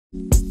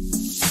Alright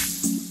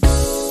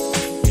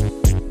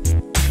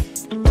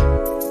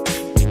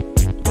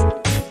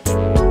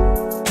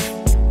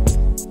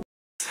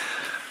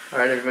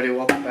everybody,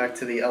 welcome back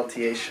to the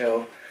LTA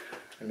show.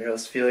 I'm your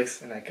host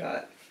Felix, and I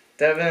got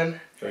Devin,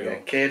 I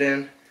got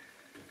Kaeden.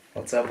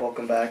 What's up?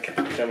 Welcome back,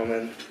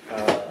 gentlemen.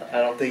 I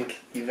don't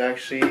think you've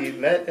actually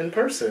met in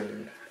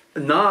person.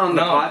 Not on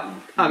the pod.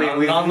 I mean,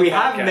 we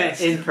have met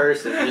in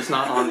person, just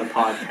not on the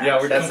podcast. Yeah,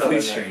 we're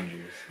complete strangers.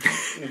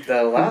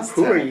 The last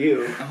Who time. are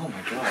you? Oh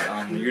my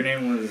god. Your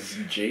name was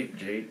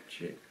Aiden.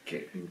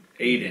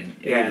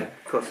 Yeah,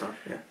 close enough.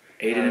 Yeah.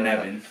 Aiden and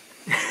Evan.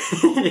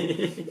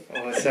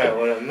 Oh, sorry.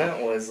 What I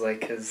meant was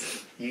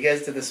because you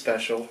guys did the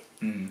special.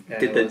 Mm.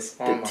 Did the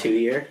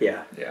 2-year?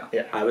 Yeah.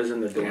 Yeah. I was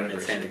in the dorm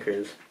in Santa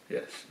Cruz.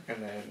 Yes.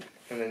 And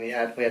then we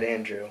had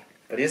Andrew,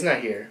 but he's not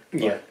here.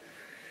 Yeah.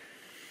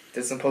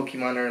 Did some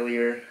Pokemon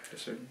earlier.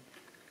 Yes, sir.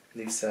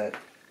 New set.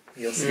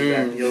 You'll see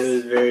that. It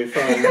was very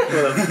fun.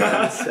 What a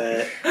fun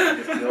set.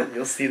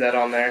 You'll see that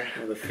on there.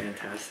 What a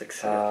fantastic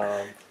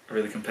set.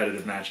 Really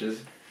competitive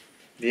matches.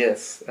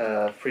 Yes.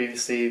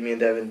 Previously, me and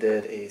Devin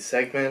did a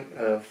segment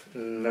of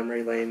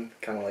Memory Lane,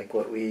 kind of like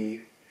what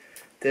we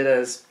did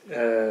as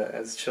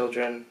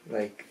children,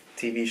 like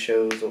TV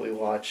shows, what we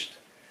watched.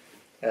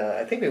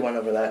 I think we went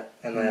over that,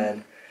 and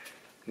then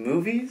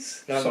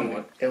movies.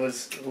 Somewhat. It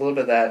was a little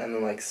bit of that, and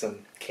then like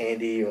some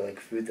candy or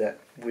like food that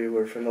we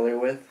were familiar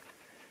with,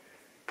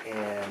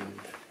 and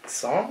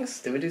songs.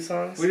 Did we do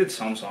songs? We did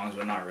some songs,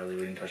 but not really.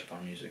 We didn't touch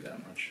upon music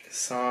that much.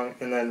 Song,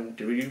 and then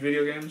Did we do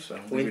video games?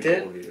 we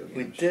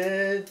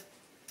did.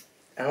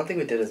 I don't think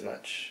we did as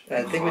much.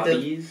 I think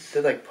Hobbies?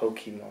 we did like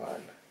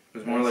Pokemon. It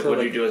was more like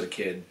what you do as a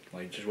kid.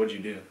 Like, just what you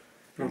do.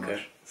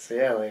 Okay. So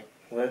yeah, like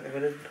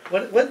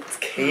what's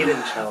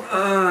Kaeden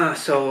childhood?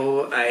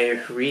 So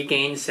I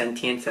regained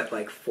sentience at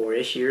like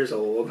 4-ish years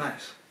old.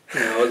 Nice. You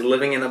know, I was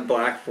living in a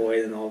black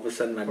void, and all of a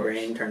sudden my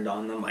brain turned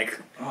on. And I'm like,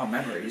 Oh,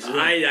 memories.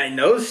 I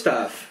know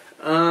stuff.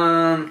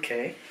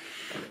 Okay.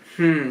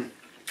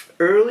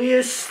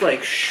 Earliest,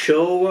 like,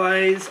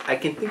 show-wise, I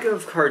can think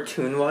of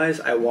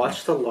cartoon-wise, I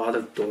watched a lot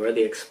of Dora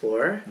the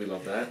Explorer. We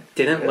love that.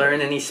 Didn't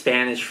learn any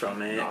Spanish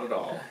from it. Not at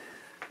all.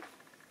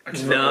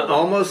 No,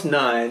 almost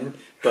none,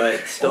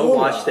 but still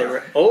watched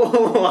it.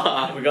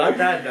 Hola! We got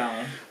that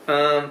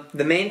down.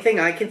 The main thing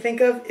I can think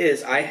of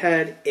is I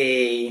had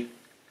a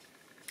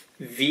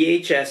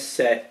VHS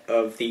set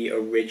of the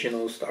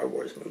original Star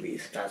Wars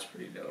movies. That's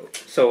pretty dope.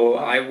 So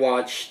I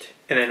watched,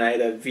 and then I had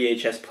a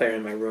VHS player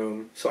in my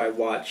room, so I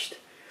watched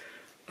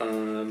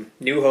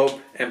New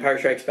Hope, Empire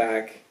Strikes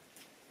Back,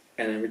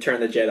 and then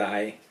Return of the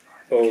Jedi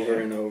over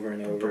and over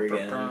and over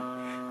again.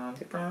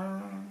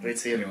 Wait,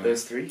 so you have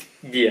those three?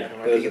 Yeah,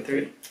 those are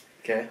three.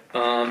 Okay.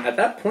 At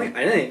that point,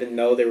 I didn't even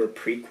know they were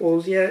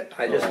prequels yet.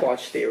 I just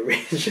watched the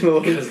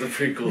original. Because the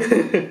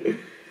prequels,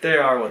 they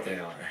are what they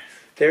are.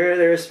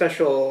 They're a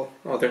special.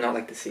 Well, they're not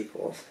like the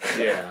sequels.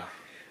 Yeah.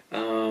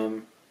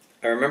 I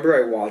remember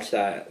I watched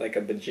that like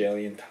a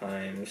bajillion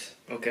times.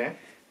 Okay.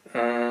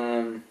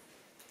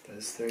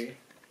 Those three.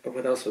 But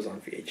what else was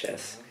on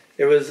VHS?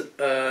 It was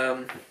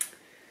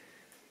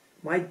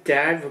my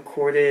dad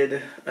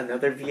recorded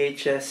another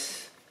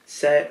VHS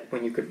set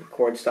when you could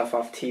record stuff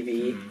off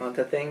TV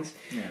onto things.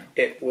 Yeah.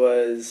 It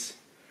was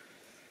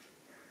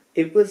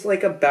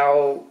like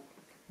about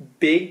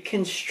big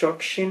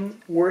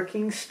construction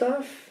working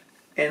stuff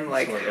and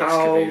like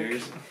how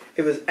excavators.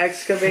 It was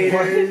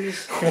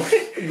excavators.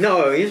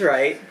 No, he's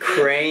right.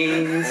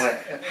 Cranes.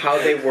 How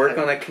they work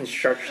on a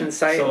construction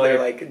site. So, they're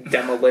like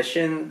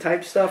demolition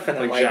type stuff, and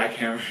Like then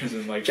jackhammers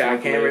and like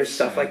jackhammers,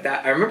 stuff like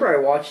that. I remember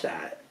I watched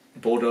that.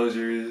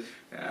 Bulldozers.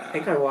 Yeah, I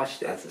think I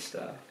watched it That's the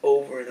stuff.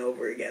 over and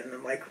over again. And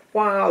I'm like,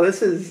 wow,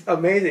 this is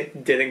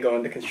amazing. Didn't go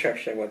into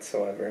construction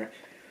whatsoever.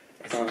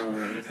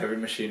 Heavy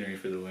machinery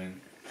for the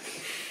win.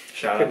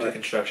 Shout out to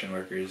construction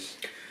workers.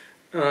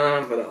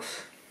 What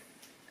else?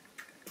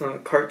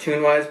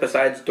 Cartoon-wise,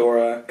 besides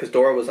Dora, because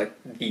Dora was like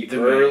the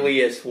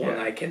earliest one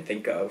I can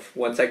think of.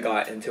 Once I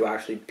got into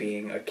actually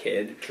being a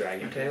kid.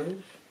 Dragon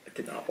Tales? I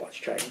did not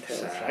watch Dragon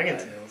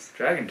Tales.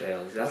 Dragon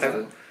Tales. That's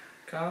the...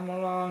 Come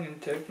along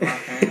and take my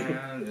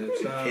hand.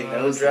 It's He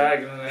knows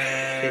Dragon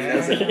Land. He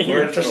knows it. You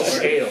gotta touch the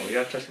scale. You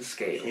gotta touch the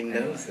scale. He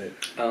knows it.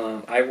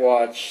 I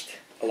watched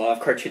a lot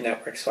of Cartoon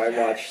Network, so I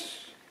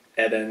watched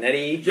Ed and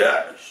Eddie.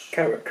 Yes!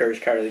 Courage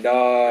Cowardly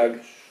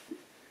Dog.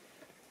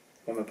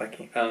 What am I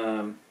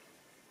blanking?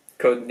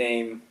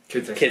 Codename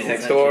Kids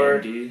Next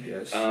Door. KMD,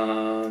 yes.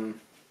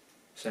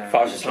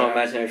 Foster's Home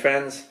Imaginary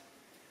Friends.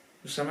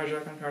 Was Samurai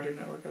Jack on Cartoon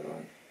Network, I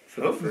thought? For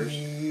the first?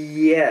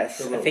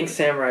 Yes, I think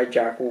Samurai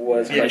Jack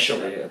was.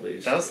 Initially, at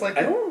least. That was like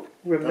I don't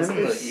remember. That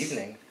was in the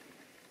evening.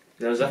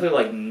 That was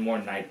definitely like more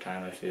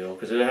nighttime, I feel,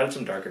 because it had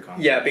some darker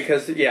content. Yeah,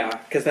 because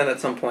then at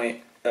some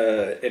point,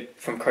 it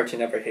from Cartoon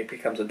Network it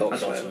becomes Adult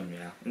Swim.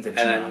 Yeah. And then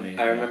And Toonami,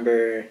 I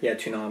remember,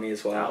 Toonami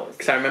as well. That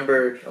Because I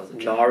remember was a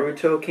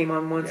Naruto came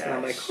on once, and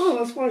I'm like, oh,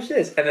 let's watch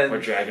this. And Or then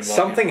Dragon Ball.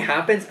 something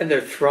happens, and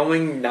they're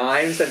throwing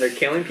knives, and they're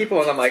killing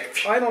people, and I'm like,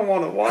 I don't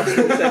want to watch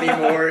this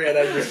anymore, and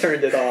I just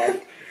turned it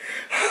off.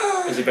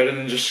 Is it better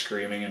than just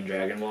screaming in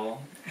Dragon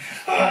Ball?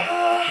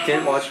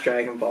 Didn't watch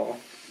Dragon Ball.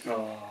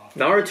 Oh.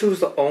 Naruto is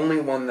the only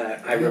one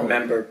that I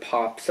remember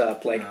pops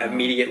up like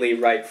immediately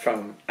right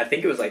from, I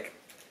think it was like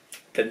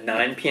the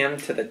 9 p.m.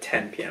 to the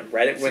 10 p.m.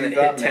 Right when it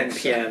hit 10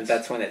 p.m. sense.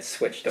 That's when it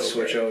switched over.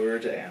 Switch over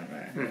to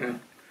anime.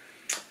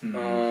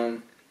 Mm-hmm.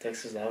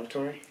 Dexter's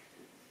Laboratory?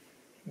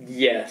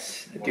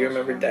 Yes. Do you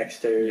remember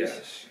Dexter's?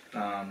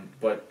 Yes.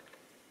 But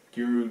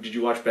did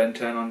you watch Ben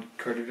 10 on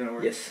Cartoon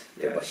Network? Yes.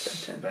 Did watch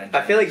Yes. Ben 10.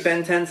 Ben I feel 10 like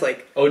Ben 10's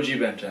like OG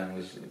Ben 10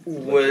 was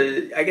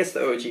I guess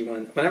the OG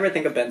one. Whenever I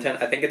think of Ben 10,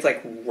 I think it's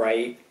like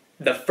right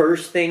the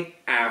first thing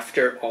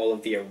after all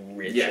of the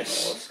original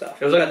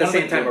stuff. It was like but at the one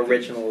same of the time, good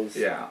originals.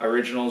 Yeah,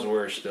 originals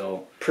were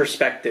still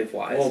Perspective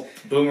wise. Well,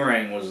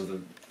 Boomerang was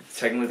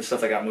technically the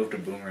stuff that got moved to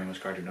Boomerang was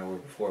Cartoon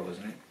Network before,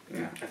 wasn't it?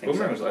 Yeah, I think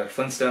Boomerang so. was like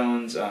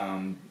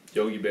Flintstones,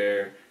 Yogi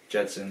Bear,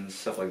 Jetsons,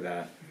 stuff like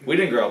that. We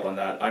didn't grow up on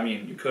that. I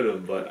mean, you could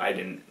have, but I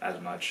didn't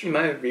as much. You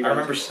might have I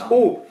remember some.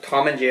 Oh,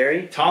 Tom and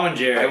Jerry. Tom and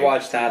Jerry. I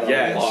watched that a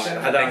yes. lot.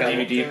 I had that on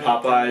DVD.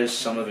 Popeyes,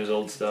 some of his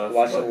old stuff. I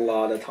watched a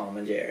lot of Tom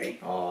and Jerry.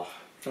 Oh.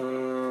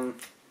 Um,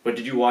 But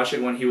did you watch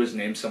it when he was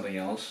named something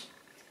else?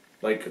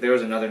 Like there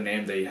was another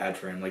name they had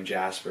for him, like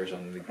Jasper or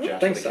something. Like I don't Jasper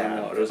think the so. cat.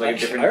 No. But it was like a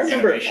different I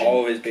remember it animation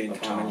always being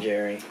of Tom and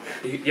Jerry.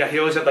 He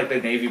always had like the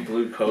navy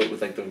blue coat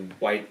with like the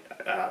white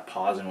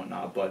paws and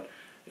whatnot, but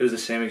it was the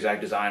same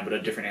exact design but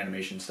a different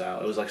animation style.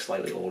 It was like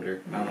slightly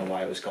older. I don't know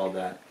why it was called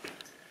that.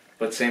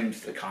 But same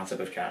the concept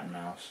of cat and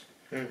mouse.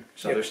 So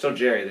Yep. there's still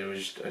Jerry, there was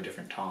just a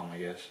different Tom, I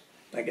guess.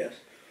 I guess.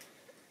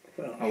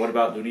 Well, What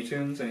about Looney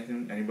Tunes?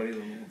 Anybody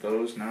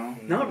those now?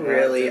 not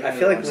really. I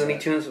feel like Looney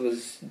Tunes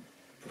was.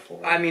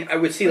 Before. I mean, I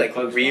would see like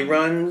Club's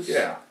reruns.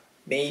 Yeah.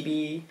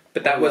 Maybe,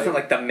 but that Or, wasn't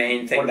like, like the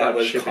main thing what that about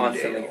was Chip and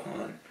constantly Dale?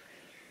 on.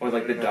 Or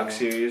like the Duck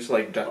series,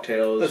 like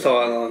DuckTales. That's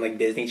all on like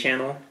Disney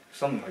Channel.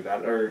 Something like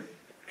that. Or,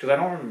 because I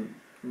don't remember.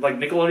 Like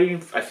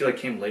Nickelodeon, I feel like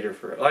came later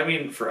for. I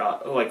mean, for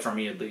like for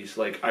me at least.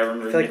 Like I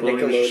remember I feel like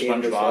Nickelodeon,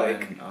 Nickelodeon was, SpongeBob,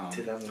 like, and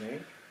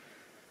 2008?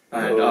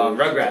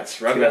 Rugrats.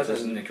 Rugrats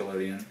is 2000.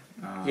 Nickelodeon.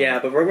 Yeah,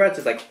 but Rugrats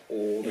is like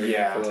older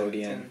Yeah.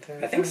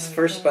 Nickelodeon. I think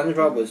first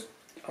SpongeBob was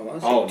I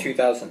want to say Oh.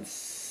 2000.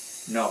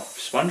 No,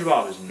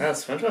 SpongeBob is No,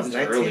 SpongeBob's It's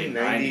early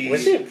 1990. 90s.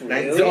 Was it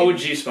really? the OG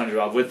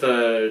SpongeBob with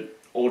the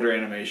older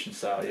animation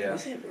style. Yeah,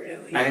 Was it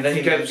really? and then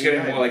he kept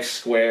getting more like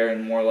square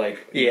and more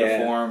like Yeah.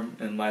 uniform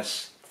and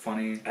less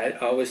funny. I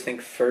always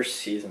think first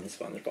season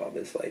SpongeBob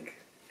is like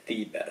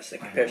the best in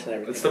comparison to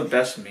everything. It's the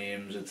best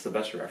memes. It's the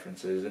best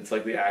references. It's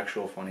like the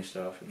actual funny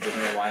stuff. It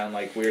doesn't rely on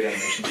like weird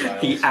animation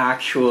styles. The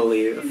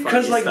actually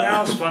Because like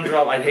now stuff.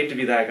 SpongeBob, I'd hate to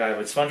be that guy,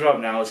 but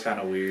SpongeBob now is kind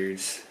of weird.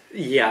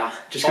 Yeah,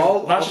 Just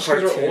not just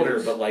because they're older,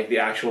 but like the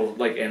actual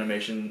like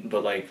animation.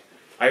 But like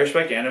I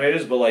respect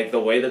animators, but like the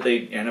way that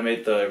they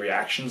animate the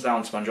reactions now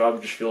in SpongeBob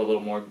just feel a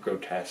little more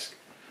grotesque.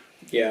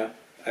 Yeah,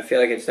 I feel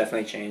like it's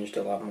definitely changed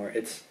a lot more.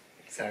 It's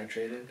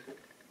Exaggerated.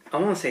 I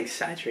don't want to say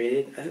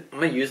exaggerated. I'm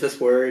gonna use this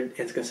word.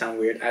 It's gonna sound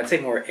weird. I'd say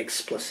more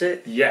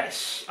explicit.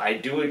 Yes, I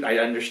do. I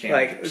understand.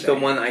 what Like you're the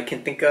saying. one I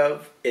can think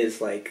of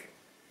is like,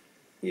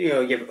 you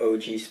know, you have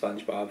OG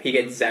SpongeBob. He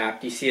gets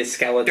zapped. You see a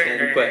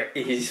skeleton, but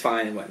he's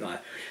fine and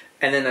whatnot.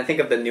 And then I think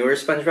of the newer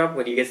SpongeBob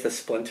when he gets the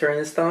splinter in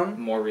his thumb.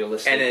 more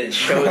realistic, And it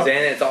shows in,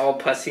 it's all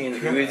pussy and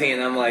oozy,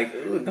 and I'm like,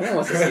 ooh, no one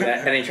wants to see that.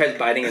 And then he tries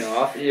biting it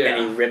off, Yeah.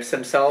 and he rips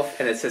himself,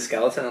 and it's his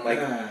skeleton. I'm like,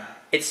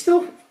 it's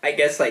still, I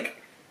guess, like,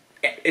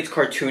 it's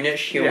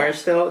cartoonish humor Yeah.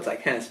 still. It's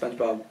like,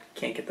 SpongeBob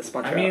can't get the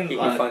splinter I mean, out. He'd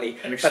be funny.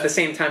 an But at the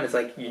same time, it's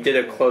like, you did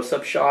a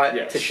close-up shot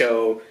Yes. to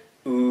show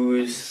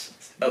ooze.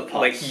 The Like,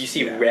 pus, you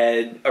see yeah.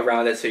 red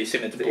around it, so you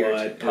assume it's The blood.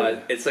 irritant, Pus. yeah.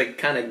 It's, like,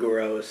 kind of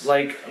gross.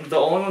 Like the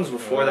only ones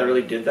before that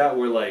really did that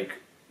were like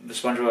the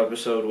SpongeBob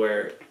episode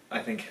where I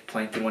think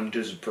Plankton went into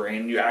his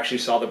brain. You actually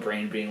saw the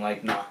brain being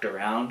like knocked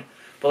around,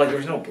 but like there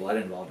was no blood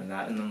involved in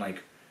that. And then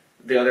like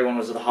the other one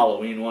was the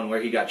Halloween one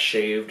where he got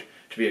shaved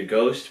to be a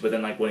ghost, but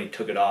then like when he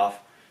took it off,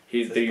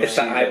 you it's see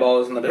the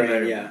eyeballs in the brain,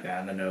 there- yeah.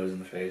 and the nose and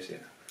the face, yeah.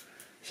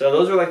 So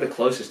those are like the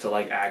closest to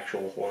like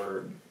actual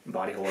horror,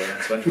 body horror in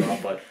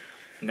SpongeBob, but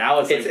now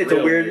it's like It's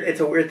real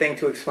a weird thing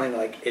to explain.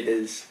 Like, it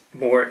is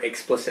more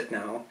explicit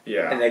now,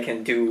 yeah. and they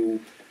can do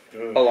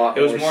a lot.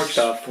 It was more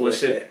stuff with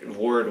explicit it.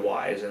 word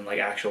wise and like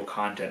actual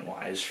content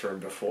wise for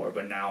before,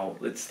 but now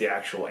it's the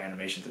actual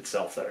animations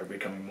itself that are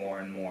becoming more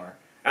and more.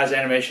 As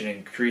animation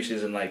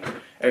increases and like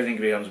everything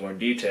becomes more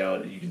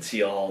detailed, you can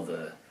see all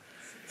the.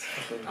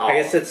 I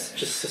guess it's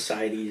just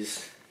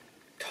society's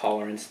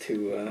tolerance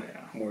to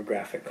more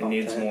graphic It content.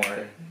 needs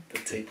more. The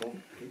table.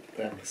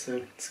 The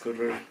episode.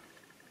 Squidward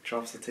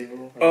drops the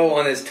table. Oh,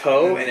 on his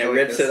toe, and it Like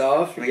rips this. it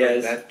off. Like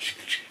Yes. that.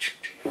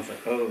 I was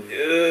like, oh.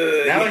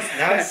 Ugh. Now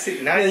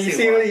I you see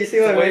see why. you see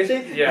what I'm Wait,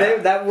 mentioning? yeah.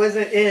 That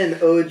wasn't in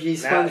OG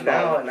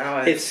SpongeBob. Now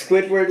I If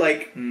Squidward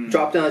like Mm.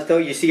 dropped on his toe,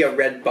 you see a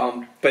red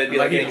bump, but it'd be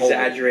Like like an he'd hold it,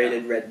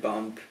 exaggerated red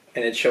bump,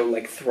 and it'd show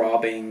like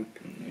throbbing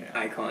Yeah.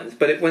 icons.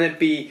 But it wouldn't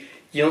be.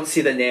 You don't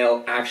see the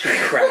nail actually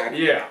crack,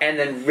 Yeah. and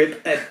then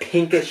rip a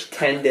pinkish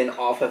tendon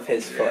off of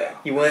his foot. Yeah.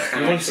 You wouldn't.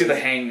 You want to see the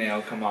actually-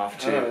 hangnail come off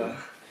too.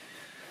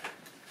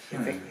 You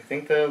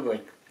think though,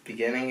 like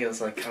beginning, it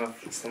was like kind of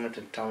similar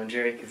to Tom and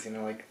Jerry because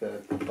like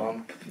the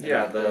bump.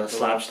 Yeah, the little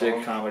slapstick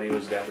bump. comedy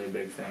was definitely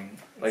a big thing.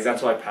 Like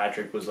that's why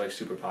Patrick was like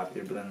super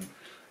popular. But then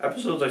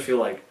episodes, I feel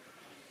like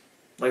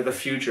the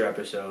future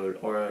episode,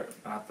 or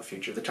not the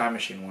future, the time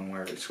machine one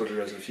where Squidward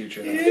goes to the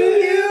future.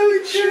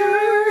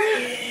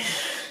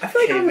 I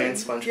feel like Caveman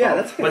SpongeBob. Yeah,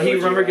 that's. But he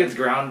remember gets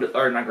ground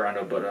or not ground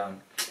up, but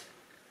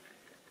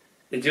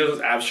it deals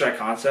with abstract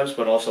concepts,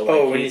 but also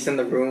like when he's in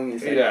the room,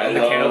 he's like, yeah, in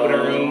the can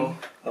opener room.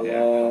 hello. Yeah,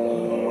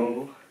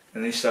 hello.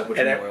 And he's stuck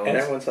between worlds. And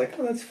everyone's like,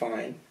 oh, that's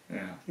fine.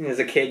 Yeah. And as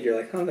a kid, you're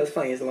like, oh, that's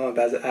funny. He's alone.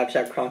 But as an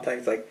abstract context,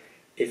 it's like,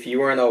 if you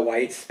were in a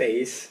white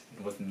space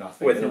With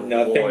nothing.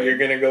 void, you're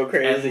gonna go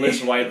crazy.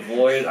 Endless white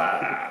void.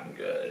 I'm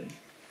good.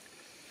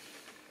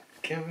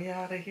 Get me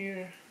out of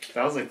here.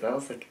 That was like.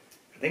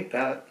 I think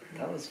that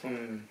was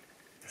when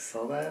I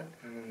saw that,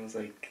 and then it was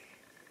like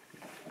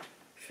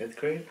 5th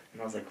grade,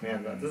 and I was like,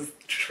 man, this is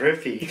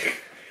trippy.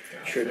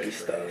 Trippy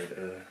stuff.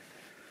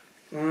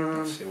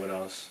 Let's see what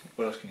else.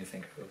 What else can you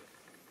think of?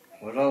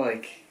 What about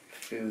like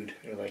food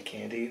or like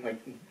candy? Like,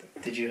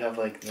 did you have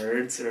like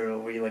Nerds, or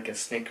were you like a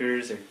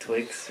Snickers or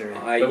Twix or?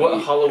 Like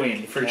what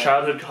Halloween for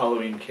childhood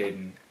Halloween,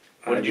 Kaeden?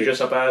 What did you dress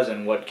up as,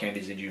 and what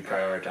candies did you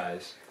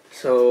prioritize?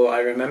 So I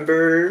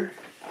remember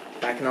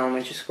back in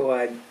elementary school,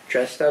 I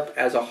dressed up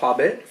as a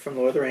Hobbit from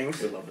Lord of the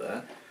Rings. We love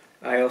that.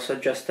 I also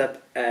dressed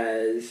up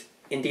as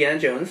Indiana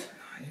Jones.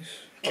 Nice.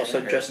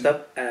 Also dressed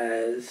up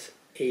as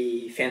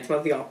a Phantom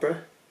of the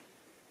Opera.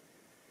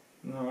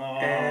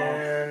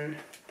 And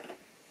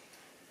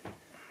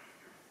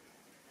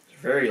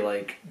it's very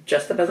like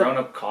dressed up as grown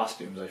up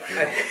costumes. I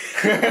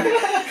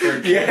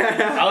feel.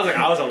 Yeah.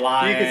 I was a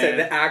lion. You could say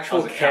the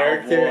actual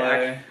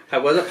character. I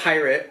was a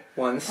pirate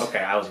once. Okay,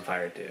 I was a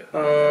pirate too.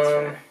 That's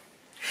fair.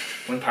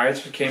 When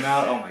Pirates came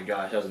out, oh my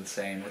gosh, that was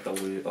insane with the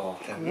weird. Oh.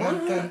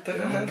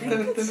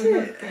 That's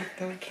it.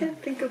 I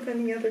can't think of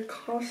any other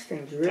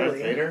costumes really. Darth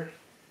Vader?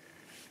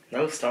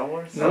 No Star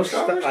Wars? No,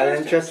 I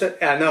didn't dress it.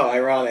 I know,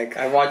 ironic.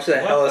 I watched the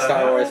hell of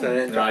Star Wars, but I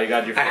didn't. No, you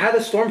got your. I had a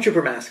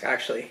stormtrooper mask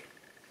actually,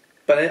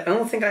 but I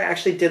don't think I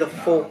actually did a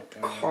full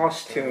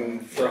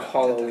costume for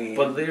Halloween.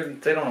 But they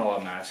don't allow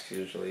masks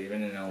usually,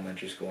 even in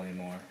elementary school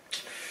anymore.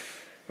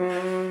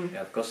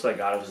 Yeah, the closest I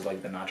got was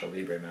like the Nacho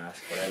Libre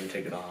mask, but I had to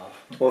take it off.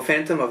 Well,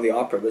 Phantom of the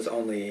Opera was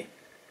only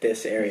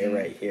this area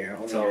right here,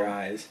 only your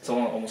eyes. It's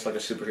almost like a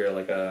superhero,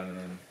 like a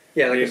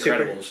yeah, like The a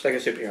Incredibles. like a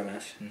superhero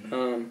mask.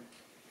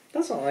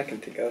 That's all I can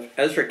think of.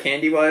 As for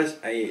candy wise,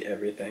 I ate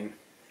everything.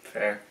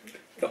 Fair.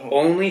 The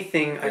only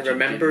thing I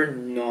remember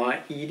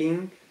not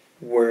eating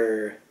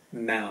were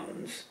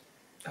mounds.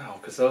 Oh,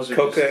 because those are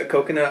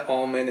coconut,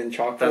 almond, and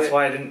chocolate. That's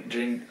why I didn't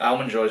drink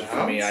Almond Joys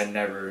for me. I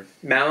never.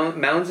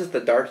 Mounds is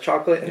the dark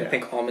chocolate, and I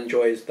think Almond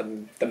Joy is the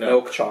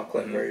milk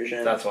chocolate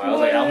version. That's why I was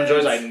like Almond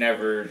Joys. I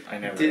never.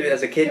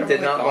 As a kid,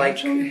 did not.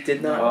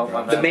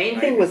 The main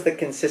thing was the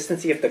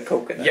consistency of the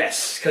coconut.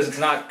 Yes, because it's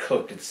not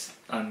cooked; it's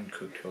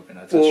uncooked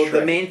coconut. Well,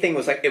 the main thing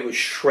was like it was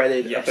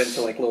shredded up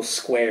into like little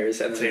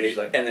squares, and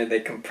then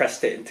they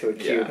compressed it into a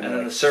cube. And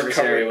then the surface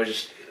area was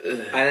just.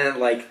 I didn't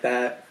like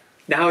that.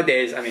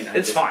 Nowadays, I mean,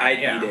 it's fine. I'd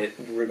eat it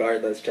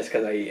regardless, just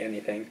because I eat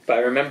anything. But I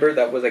remember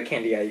that was a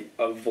candy I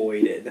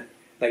avoided.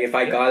 Like if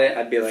I got it,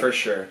 I'd be like, for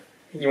sure.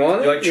 You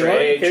want it? You're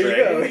like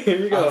Trey. Here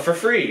you go. For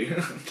free.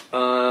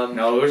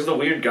 No, it was the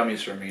weird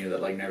gummies for me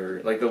that like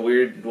never like the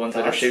weird ones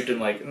that are shaped in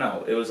like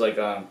it was like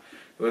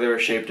where they were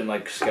shaped in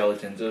like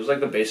skeletons. It was like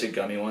the basic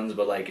gummy ones,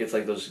 but like it's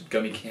like those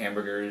gummy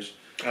hamburgers.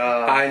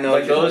 I know.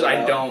 Like those,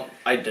 I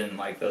didn't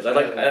like those. I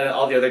like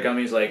all the other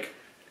gummies like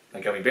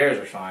gummy bears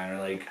are fine, or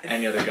like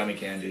any other gummy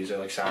candies, or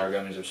like sour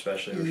gummies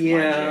especially.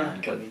 Yeah.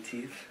 Gummy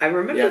teeth. I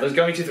remember. Yeah, those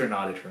gummy teeth are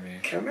not it for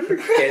me. I remember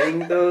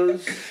getting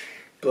those,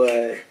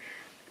 but.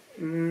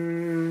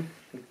 Gummy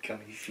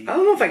feet. I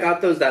don't know if I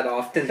got those that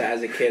often. That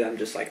as a kid, I'm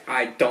just like,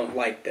 I don't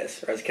like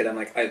this. Or as a kid, I'm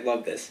like, I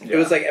love this. Yeah. It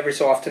was like every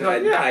so often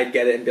I'd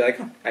get it and be like,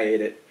 I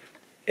ate it.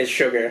 It's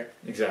sugar.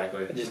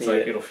 Exactly. It's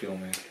like it'll fuel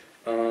me.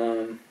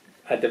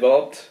 I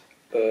developed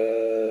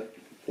a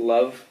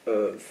love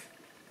of.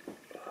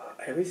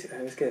 I always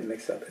get it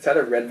mixed up. It's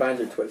either Red Vines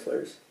or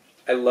Twizzlers.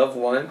 I love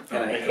one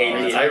and I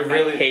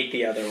hate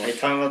the other one. You're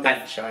talking about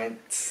that giant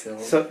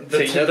silk. So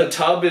the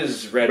tub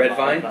is Red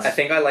Vine. I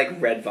think I like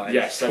Red Vines.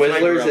 Yes,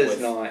 Twizzlers is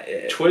not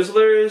it.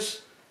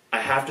 Twizzlers,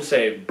 I have to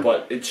say,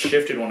 but it's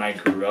shifted when I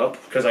grew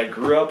up because I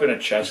grew up in a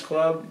chess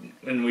club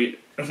and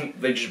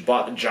they just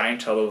bought the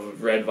giant tub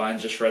of Red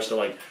Vines just for us to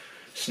like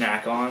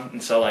snack on,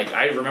 and so like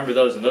I remember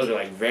those, and those are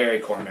like very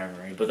core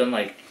memory. But then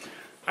like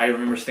I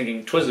remember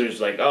thinking Twizzlers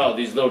like, oh,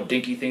 these little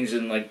dinky things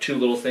and like two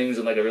little things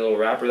and like a little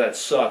wrapper, that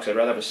sucks. I'd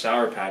rather have a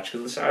Sour Patch,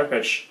 because the Sour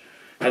Patch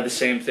had the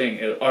same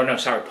thing. Or no,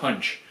 Sour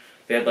Punch.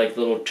 They had like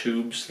little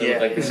tubes that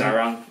looked like the sour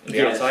on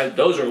the outside.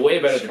 Those are way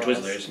better than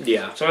Twizzlers.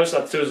 Yeah. So I just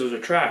thought Twizzlers are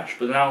trash.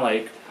 But now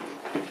like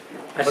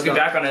looking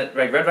back on it,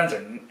 like Red Vines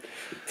are.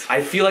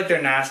 I feel like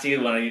they're nasty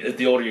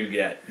the older you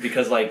get,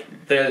 because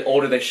like the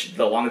older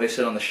the longer they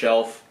sit on the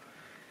shelf.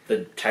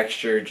 the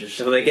texture just.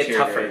 So they get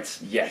deteriorates.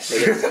 tougher. Yes.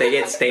 They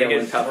get stale They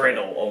and get tougher.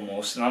 brittle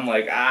almost, and I'm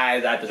like,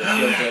 that doesn't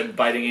feel good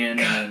biting in.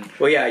 And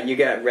Well, yeah, you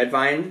get red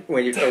vine.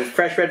 When you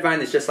fresh red vine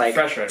is just like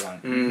fresh red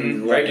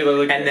wine, regular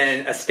licorice. and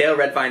then a stale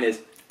red vine is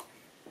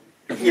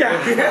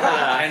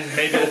and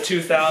maybe the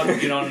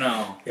 2000, you don't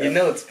know. You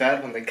know it's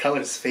bad when the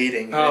color's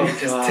fading. Oh, you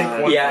just take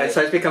one yeah, bite. it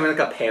starts becoming like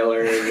a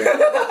paler.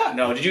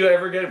 No, did you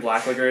ever get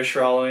black licorice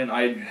for Halloween?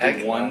 I Heck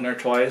did one no. or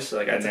twice.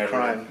 Like That's I a never.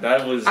 crime.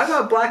 That was. I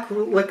got black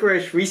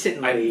licorice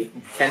recently,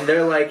 and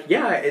they're like,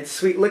 "Yeah, it's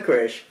sweet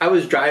licorice." I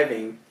was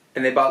driving,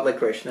 and they bought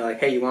licorice, and they're like,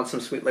 "Hey, you want some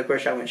sweet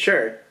licorice?" I went,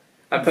 "Sure."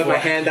 I put my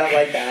hand out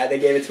like that. They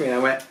gave it to me, and I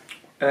went.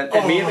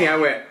 Immediately, I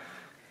went.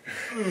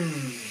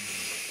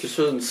 This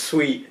wasn't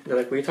sweet. They're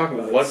like, "What are you talking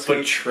about?" What It's sweet.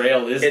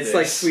 betrayal is this? It's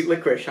like sweet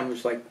licorice. I'm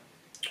just like,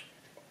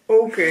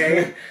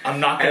 okay. I'm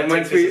not gonna And take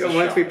once this as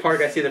a we shot.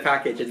 park, I see the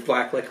package. It's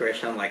black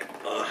licorice, and I'm like,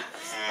 ugh,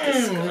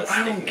 disgusting.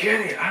 I don't get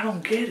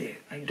it.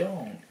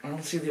 I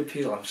don't see the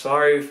appeal. I'm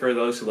sorry for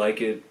those who like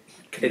it.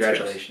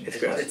 Congratulations. It's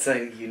gross. It's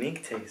a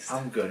unique taste.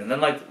 I'm good. And then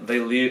like they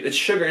leave it's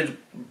sugar,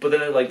 but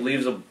then it like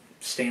leaves a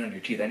stain on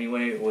your teeth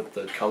anyway with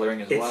the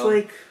coloring as It's well.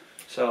 like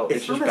so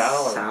it's just not bad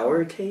all a around.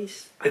 sour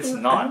taste. It's I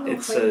not. don't know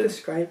It's how to a-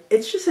 describe.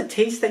 It's just a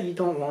taste that you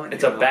don't want. in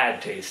It's your a mouth.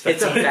 bad taste.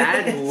 It's a That's what it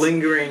bad is.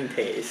 lingering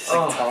taste. It's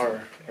like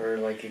tar, or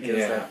like it gives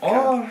Yeah. that.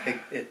 Oh. I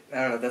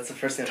don't know. That's the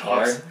first thing. that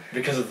Tar pops.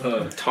 because of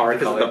the Tar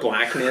because of the color.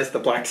 blackness, the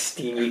black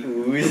steamy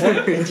ooze.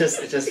 it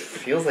just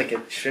feels like it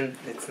shouldn't.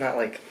 It's not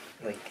like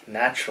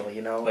natural,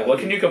 you know. Like what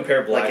can you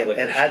compare black Like it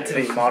licorice had to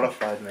be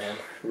modified, man.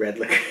 Red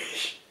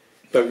licorice,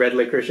 but red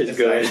licorice is It's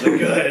good. actually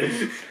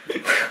good.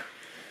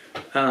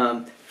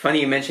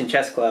 Funny you mentioned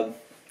chess club.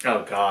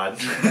 Oh God.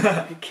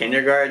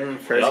 Kindergarten,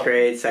 first Yep.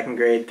 grade, second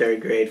grade,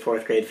 third grade,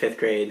 fourth grade, fifth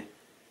grade,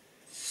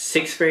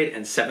 sixth grade,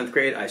 and seventh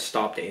grade. I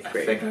stopped eighth I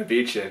grade. think I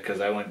beat you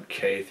because I went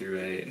K through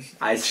 8.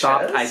 I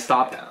stopped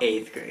Chess?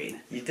 eighth grade.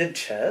 You did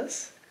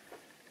chess?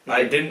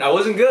 I didn't. I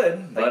wasn't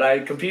good, but I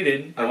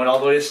competed. I went all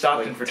the way to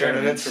Stockton Like for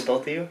tournaments tournaments. for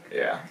both of you?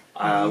 Yeah.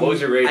 What was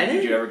your rating?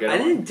 Did you ever get I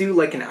one? didn't do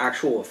like an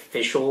actual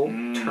official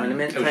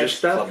tournament it was type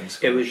just club stuff. in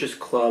school. It was just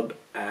club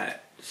at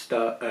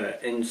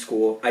in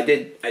school. I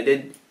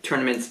did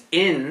tournaments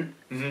in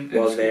Mhm,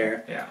 while in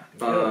there.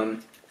 Yeah.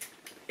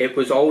 It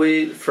was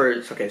always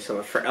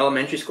so for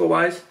elementary school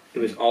wise, it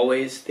was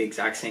always the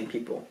exact same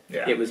people.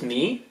 Yeah. It was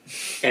me,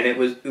 and it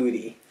was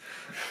Udi,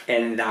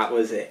 and that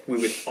was it. We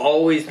would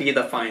always be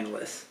the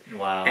finalists.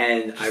 Wow.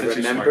 And Just I the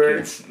two smart remember,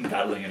 kids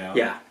battling it out.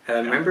 yeah, I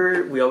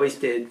remember we always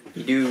did.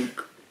 You do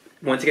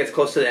once it gets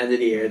close to the end of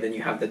the year, then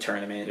you have the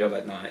tournament and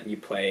whatnot, and you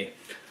play.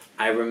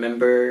 I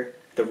remember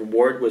the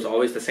reward was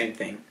always the same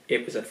thing.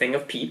 It was a thing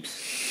of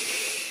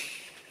Peeps,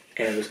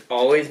 and it was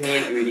always me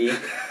and Udi.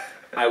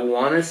 I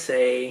want to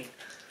say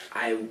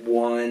I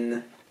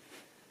won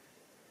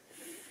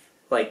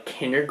like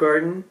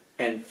kindergarten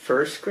and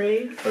first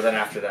grade, But then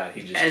after that,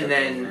 he just took and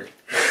then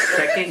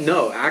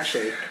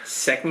over.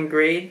 second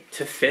grade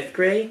to fifth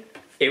grade,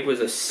 it was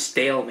a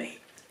stalemate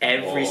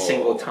every Whoa.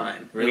 single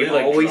time. Really?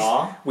 Like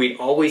draw? We'd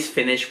always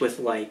finish with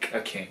like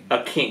A king.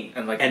 a king,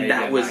 And, like, maybe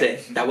that a was knight.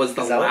 it. That was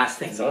the Is that last what-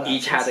 thing. is that what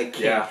Each had a happens?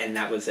 king, Yeah. and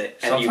that was it.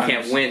 And you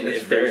can't Sometimes win it's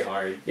if very there's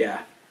hard.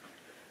 yeah.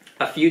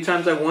 A few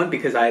times I won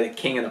because I had a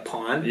king and a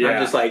pawn. Yeah.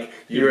 I'm just like,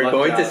 You you are lucked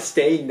going to out.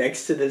 stay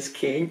next to this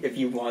king if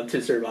you want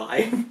to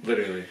survive.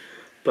 Literally.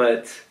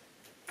 But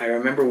I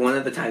remember one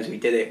of the times we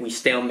did it, we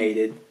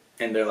stalemated,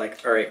 and they're like,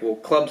 all right, well,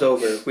 club's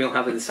over. We don't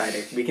have a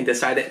decider. We can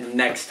decide it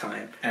next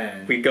time.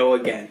 And We go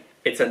again.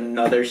 It's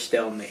another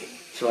stalemate.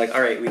 So we're like,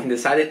 all right, we can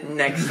decide it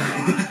next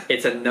time.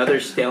 It's another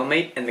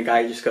stalemate, and the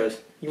guy just goes,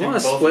 you They want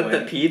to both split win.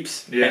 the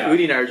peeps? Yeah. And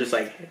Udi and I are just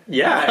like,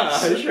 yeah,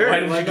 sure. Why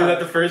didn't why you do not? that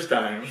the first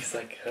time? He's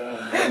like,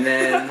 And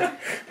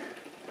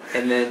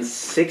then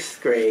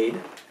sixth grade,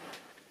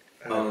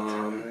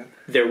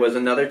 there was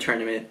another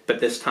tournament, but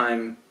this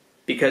time,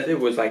 because it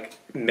was like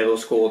middle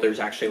school, there's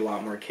actually a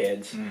lot more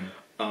kids.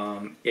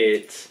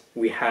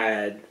 We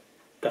had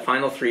the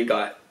final three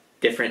got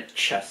different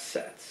chess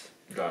sets.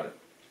 Got it.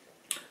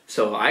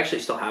 So I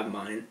actually still have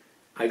mine.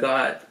 I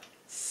got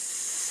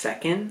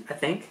second, I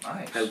think.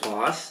 Nice. I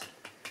lost,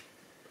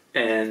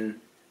 and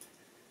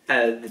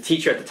the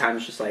teacher at the time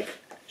was just like,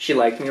 she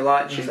liked me a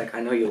lot. And she's like,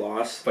 I know you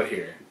lost, But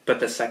here. but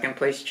the second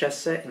place chess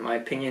set, in my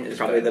opinion, is It's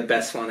probably better. the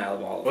best one out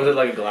of all of Was them. it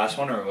like a glass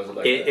one or was it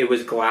like It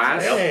was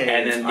glass, Yep.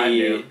 and then I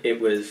knew. it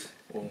was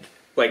Ooh.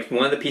 like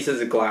one of the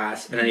pieces of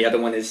glass, and then the other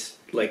one is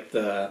like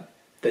the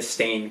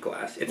stained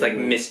glass. It's like Ooh.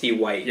 misty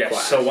white Yes,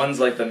 glass. so one's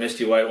like the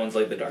misty white, one's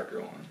like the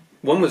darker one.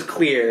 One was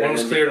clear. One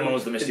was then clear and one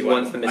was the misty white.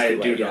 One's the misty I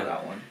white. do know yeah.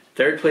 that one.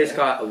 Third place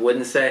got a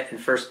wooden set, and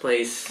first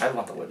place. I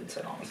want the wooden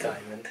set, honestly.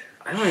 diamond,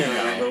 I don't even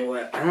remember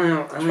what. I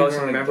don't probably even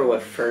something remember what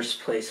gold.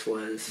 first place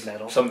was.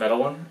 metal. Some metal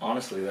one?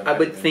 Honestly, that I might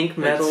would have been- think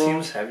metal, It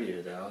seems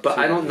heavier though. but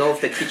I don't know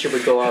if the teacher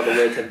would go all the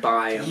way to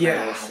buy a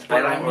Yeah, metal.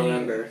 but I I don't mean-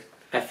 remember.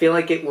 I feel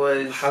like it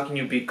was. How can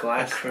you beat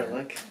glass?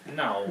 Acrylic.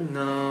 No.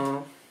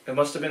 No. It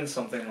must have been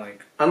something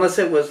like... Unless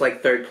it was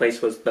like third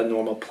place was the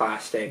normal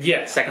plastic.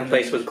 Yeah. Second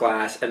place was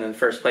glass, and then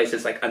first place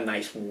is like a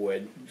nice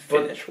wood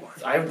finish one.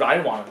 I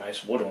want a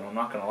nice wood one, I'm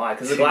not going to lie.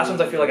 Because the glass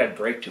ones I feel like I'd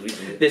break too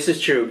easily. This is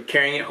true.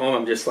 Carrying it home,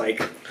 I'm just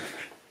like,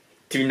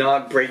 do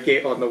not break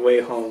it on the way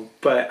home.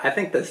 But I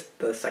think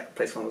the second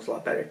place one was a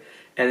lot better.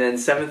 And then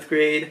 7th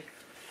grade,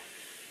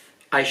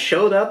 I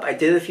showed up, I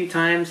did it a few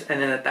times,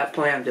 and then at that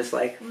point I'm just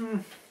like,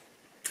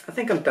 I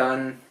think I'm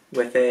done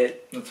with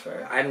it. That's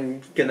fair.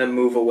 I'm gonna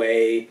move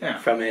away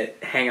from it,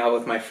 hang out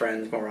with my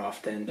friends more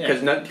often.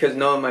 Because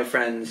none of my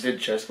friends... Did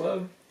chess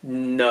club?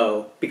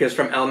 No, because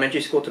from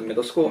elementary school to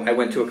middle school, I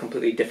went to a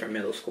completely different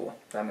middle school.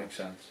 That makes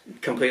sense.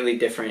 Completely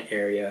different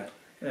area.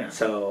 Yeah.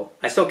 So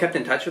I still kept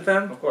in touch with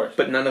them. Of course.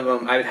 But none of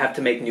them, I would have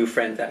to make new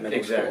friends at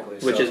middle school.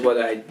 Which is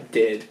what I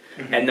did.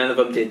 And none of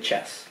them did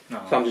chess.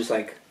 No. So I'm just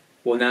like,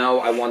 well, now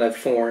I want to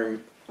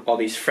form all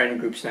these friend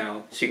groups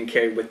now so you can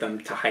carry with them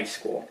to high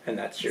school. And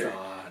that's your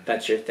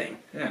thing.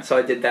 Yeah. So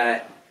I did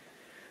that.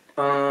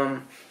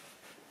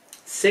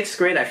 6th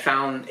grade, I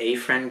found a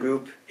friend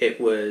group. It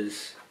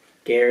was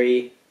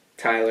Gary,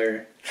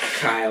 Tyler,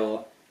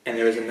 Kyle, and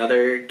there was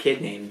another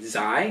kid named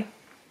Zai.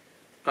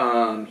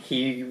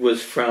 He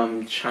was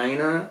from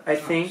China, I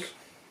think,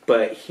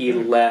 but he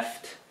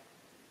left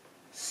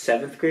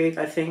 7th grade,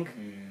 I think.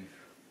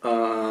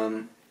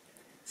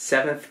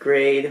 7th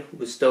grade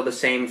was still the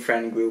same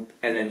friend group,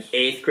 and then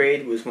 8th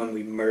grade was when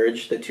we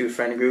merged the two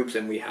friend groups,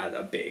 and we had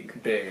a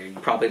big,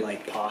 probably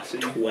like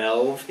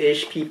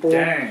 12-ish people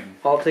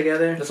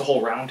altogether. That's a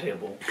whole round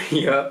table.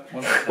 Yep.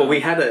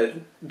 Well,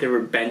 there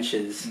were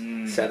benches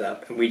set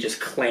up, and we just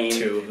claimed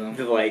 2 of them.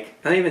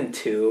 Like, not even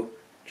 2.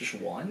 Just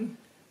 1?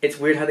 It's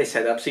weird how they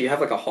set it up. So you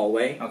have like a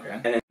hallway,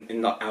 and then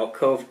in the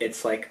alcove,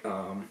 it's like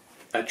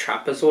a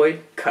trapezoid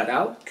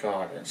cutout.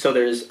 Got it. So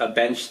there's a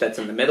bench that's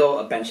in the middle,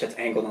 a bench that's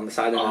angled on the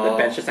side, and then a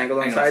bench that's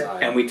angled on the side.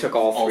 And we took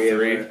all three of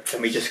them,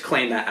 and we just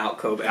claimed that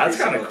alcove. That's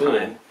kind of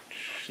cool.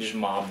 Just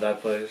mobbed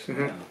that place.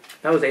 Yeah.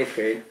 That was 8th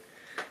grade.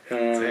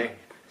 So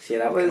yeah,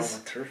 that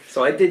was.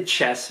 So I did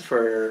chess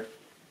for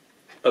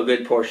a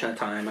good portion of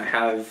time. I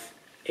have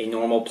a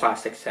normal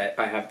plastic set.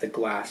 I have the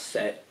glass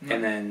set,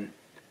 and then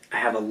I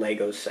have a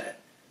Lego set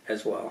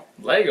as well.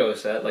 Lego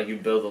set? Like you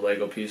build the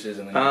Lego pieces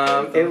and then you play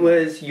with them? It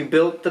was, you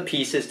built the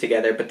pieces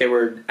together, but they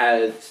were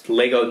as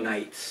Lego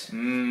Knights.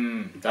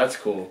 That's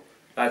cool.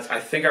 I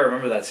think I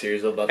remember that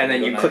series about the And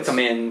then Lego you click them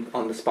in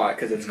on the spot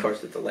because of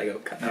course it's a Lego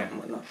cutout and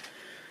whatnot.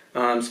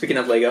 Speaking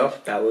of Lego,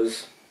 that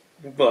was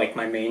like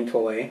my main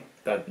toy.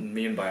 That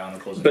me and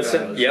Bionicles. But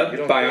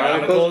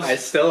Bionicles, I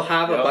still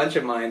have a bunch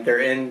of mine. They're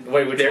in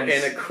they're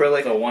in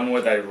acrylic. The one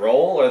where they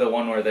roll, or the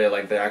one where they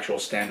like the actual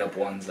stand-up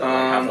ones that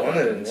have the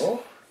weapons?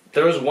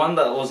 There was one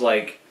that was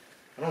like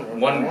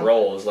one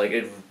rolls, like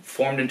it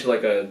formed into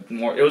like a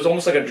more. It was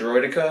almost like a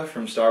droideka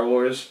from Star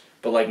Wars,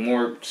 but like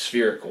more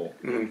spherical.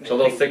 So a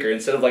little thicker.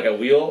 Instead of like a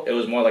wheel, it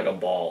was more like a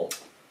ball.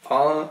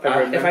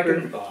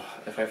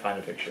 If I find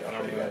a picture, I'll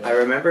show you guys. I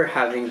remember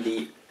having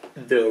the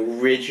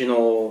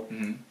original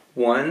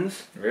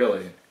ones.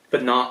 Really?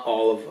 But not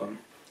all of them.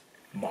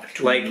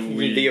 Like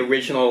the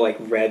original, like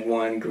red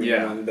one,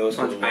 green one, those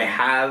ones. I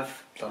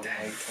have.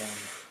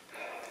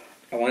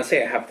 I want to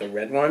say I have the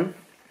red one,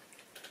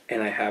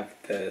 and I have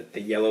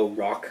the yellow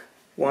rock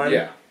one.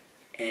 Yeah.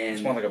 And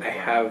it's more like a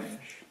brownish.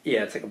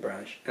 It's like a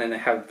brownish, and then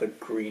I have the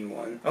green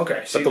one.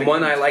 Okay. But the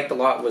one I liked a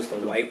lot was the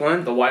white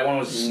one. The white one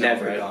was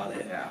never got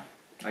it. Yeah,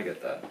 I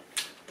get that.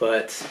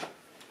 But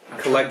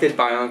collected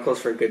Bionicles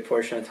for a good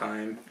portion of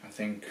time. I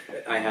think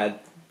I had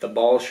the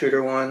ball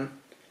shooter one.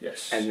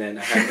 Yes. And then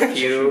I have a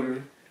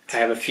few. I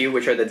have a few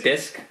which are the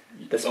disc,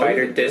 the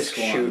spider disc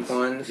shoot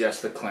ones.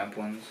 Yes, the clamp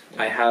ones.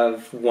 I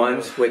have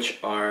ones which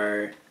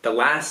are the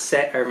last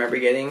set I remember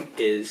getting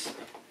is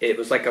it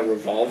was like a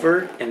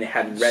revolver and they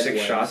had red 6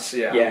 ones. shots.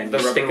 Yeah. Yeah, and the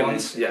you rubber stick them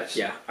ones. in. Yes.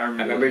 Yeah. I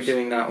remember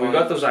doing that one. We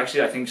got those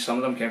actually. I think some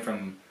of them came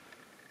from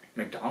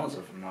McDonald's,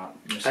 if I'm not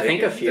mistaken. I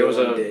think a few. There was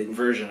of them a did.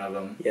 version of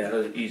them. Yeah.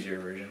 An easier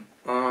version.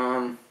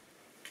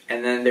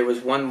 And then there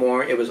was one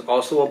more. It was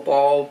also a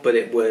ball, but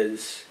it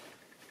was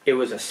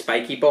a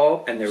spiky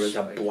ball, and there was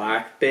a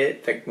black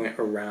bit that went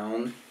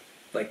around,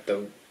 like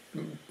the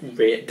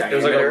diameter It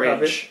was like a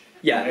of ridge. it.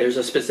 Yeah, there's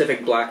a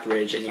specific black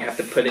ridge, and you have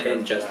to put it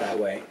in just that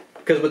way.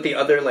 Because with the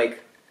other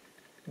like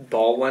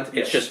ball ones,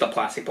 it's just a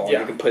plastic ball.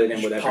 You can put it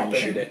in whatever and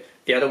shoot it.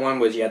 The other one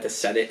was you had to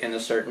set it in a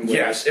certain way.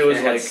 Yes, it was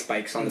and like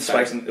spikes on the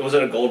spikes. side. Was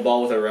it a gold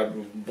ball with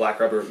a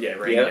black rubber? Yeah,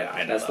 right. Yep, Yeah,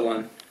 I know that's the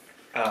one.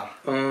 I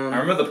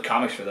remember the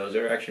comics for those.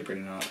 They were actually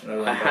pretty nice.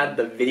 I had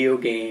the video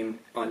game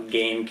on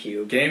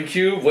GameCube.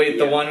 GameCube? Wait,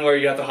 the one where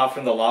you have to hop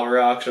from the lava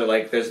rocks, or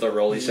like there's the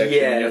rolly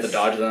section and you have to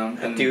dodge them?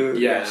 And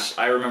yes,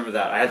 I remember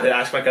that. I had to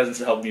ask my cousins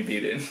to help me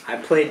beat it. I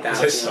played that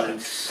one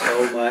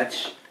so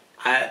much.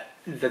 I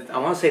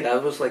want to say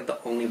that was like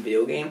the only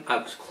video game I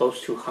was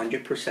close to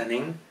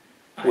 100%ing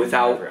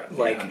without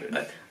like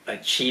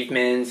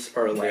achievements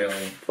or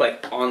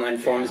like online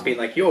forums being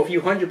like, yo, if you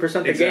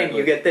 100% the game,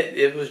 you get that.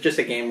 It was just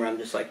a game where I'm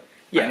just like,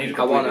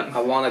 I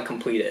want to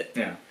complete it.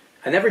 Yeah.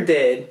 I never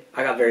did.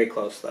 I got very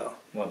close though.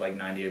 What, like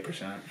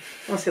 98%? I want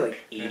to say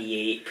like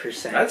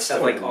 88%. That's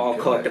of like still all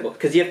good. collectible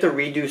because you have to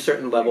redo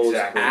certain levels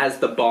Exactly. as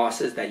the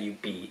bosses that you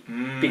beat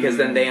because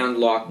then they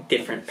unlock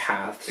different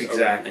paths. around,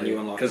 Exactly. and you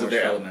unlock because of more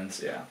their stuff.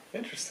 elements. Yeah.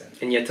 Interesting.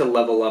 And you have to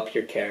level up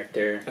your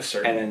character, A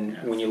certain- and then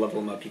yeah. when you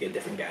level them up, you get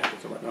different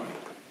gadgets and whatnot.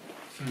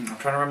 I'm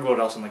trying to remember what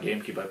else on the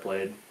GameCube I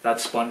played. That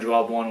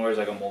SpongeBob one where it's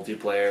like a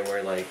multiplayer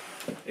where like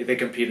they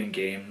compete in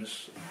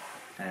games,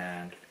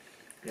 and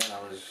yeah,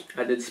 that was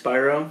I did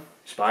Spyro,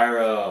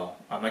 Spyro.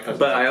 My cousin.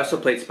 but I also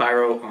played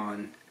Spyro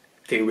on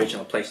the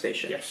original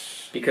PlayStation.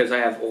 yes. Because I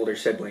have older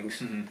siblings,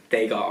 Mhm.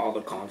 they got all the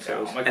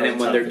consoles, Yeah, my and then cousins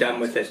when have they're the done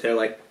with consoles. it, they're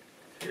like,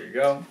 Here you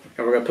go.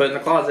 "And we're gonna put it in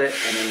the closet."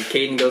 And then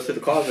Kaeden goes to the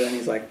closet, and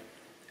he's like,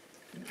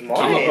 I'm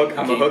Mine.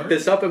 gonna hook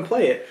this up and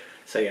play it.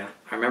 So yeah,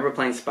 I remember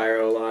playing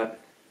Spyro a lot.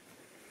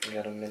 We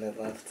got a minute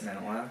left.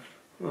 Minute left.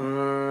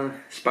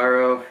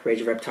 Spyro, Rage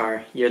of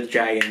Reptar, Year of the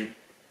Dragon,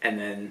 and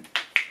then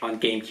on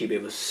GameCube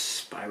it was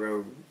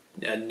Spyro,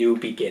 A New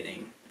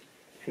Beginning,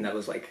 and that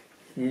was like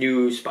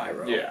new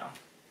Spyro. Yeah.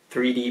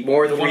 3D,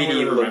 more The one 3D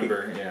we looking.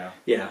 remember. Yeah.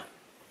 Yeah.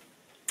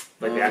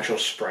 Like the actual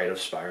sprite of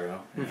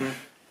Spyro. Mm-hmm.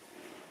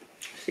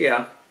 So yeah.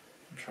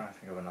 I'm trying to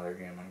think of another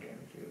game on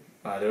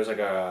GameCube. There was like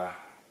a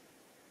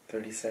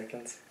 30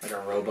 seconds.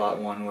 robot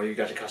one where you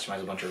got to customize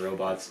a bunch of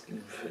robots.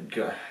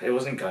 It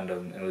wasn't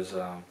Gundam. It was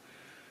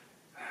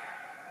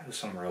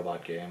some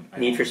robot game.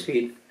 Need for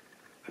Speed.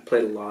 I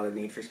played a lot of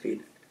Need for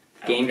Speed.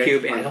 I don't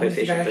GameCube think I and don't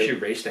think I PlayStation actually 3.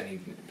 raced any.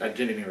 I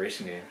didn't even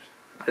racing games.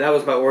 That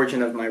was my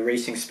origin of my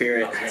racing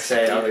spirit. I was gonna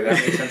say, I was like,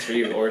 that makes sense for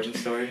you. Origin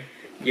story.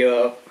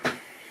 Yo,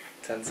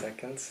 10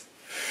 seconds.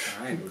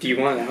 All right. do you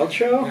want an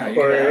outro? Yeah,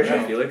 you or... can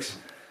have it, Felix.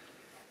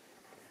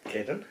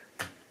 Kaeden?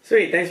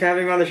 Sweet, thanks for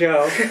having me on the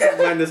show.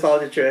 My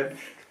nostalgia trip.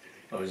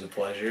 Always a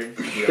pleasure.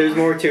 There's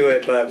more to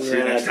it, but See we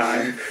you ran out next of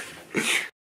time. time.